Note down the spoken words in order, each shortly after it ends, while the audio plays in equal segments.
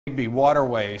Tombigee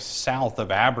Waterway south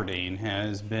of Aberdeen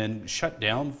has been shut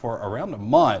down for around a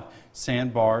month.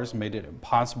 Sandbars made it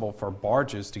impossible for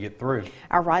barges to get through.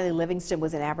 Our Riley Livingston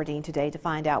was in Aberdeen today to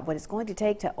find out what it's going to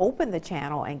take to open the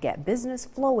channel and get business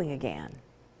flowing again.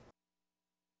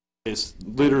 It's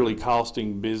literally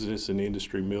costing business and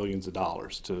industry millions of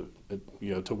dollars to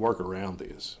work around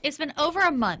this. It's been over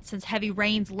a month since heavy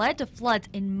rains led to floods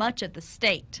in much of the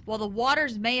state. While the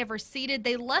waters may have receded,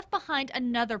 they left behind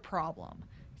another problem: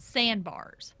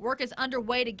 sandbars. Work is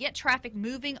underway to get traffic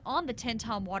moving on the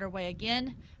Tennessee Waterway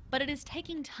again, but it is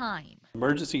taking time.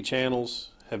 Emergency channels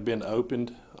have been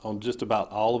opened on just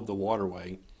about all of the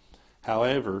waterway.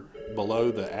 However, below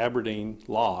the Aberdeen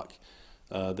lock,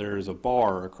 there is a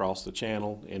bar across the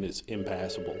channel and it's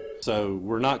impassable. So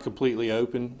we're not completely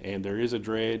open, and there is a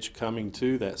dredge coming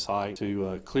to that site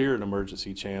to clear an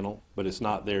emergency channel, but it's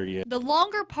not there yet. The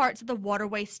longer parts of the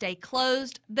waterway stay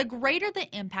closed, the greater the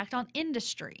impact on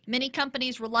industry. Many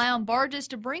companies rely on barges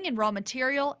to bring in raw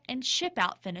material and ship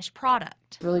out finished product.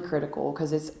 It's really critical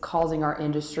because it's causing our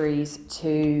industries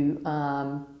to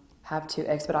have to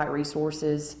expedite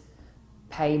resources,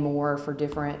 pay more for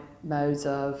different modes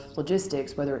of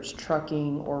logistics, whether it's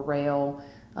trucking or rail.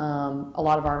 A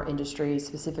lot of our industries,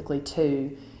 specifically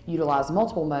too, utilize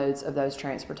multiple modes of those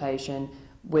transportation,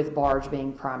 with barge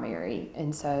being primary.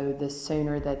 And so the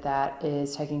sooner that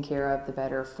is taken care of, the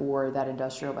better for that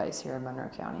industrial base here in Monroe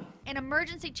County. An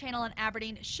emergency channel in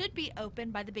Aberdeen should be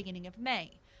open by the beginning of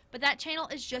May, but that channel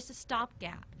is just a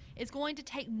stopgap. It's going to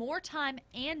take more time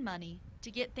and money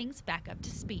to get things back up to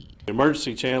speed. The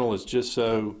emergency channel is just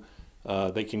so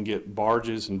they can get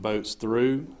barges and boats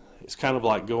through. It's kind of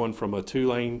like going from a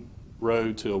 2-lane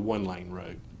road to a 1-lane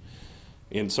road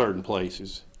in certain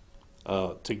places.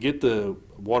 To get the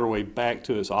waterway back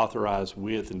to its authorized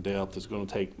width and depth is going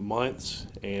to take months,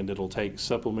 and it'll take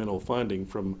supplemental funding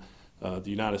from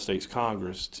the United States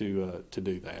Congress to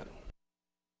do that.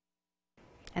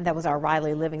 And that was our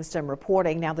Riley Livingston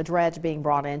reporting. Now the dredge being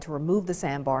brought in to remove the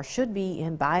sandbar should be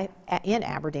in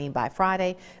Aberdeen by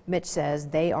Friday. Mitch says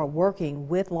they are working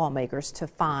with lawmakers to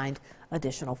find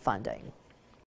additional funding.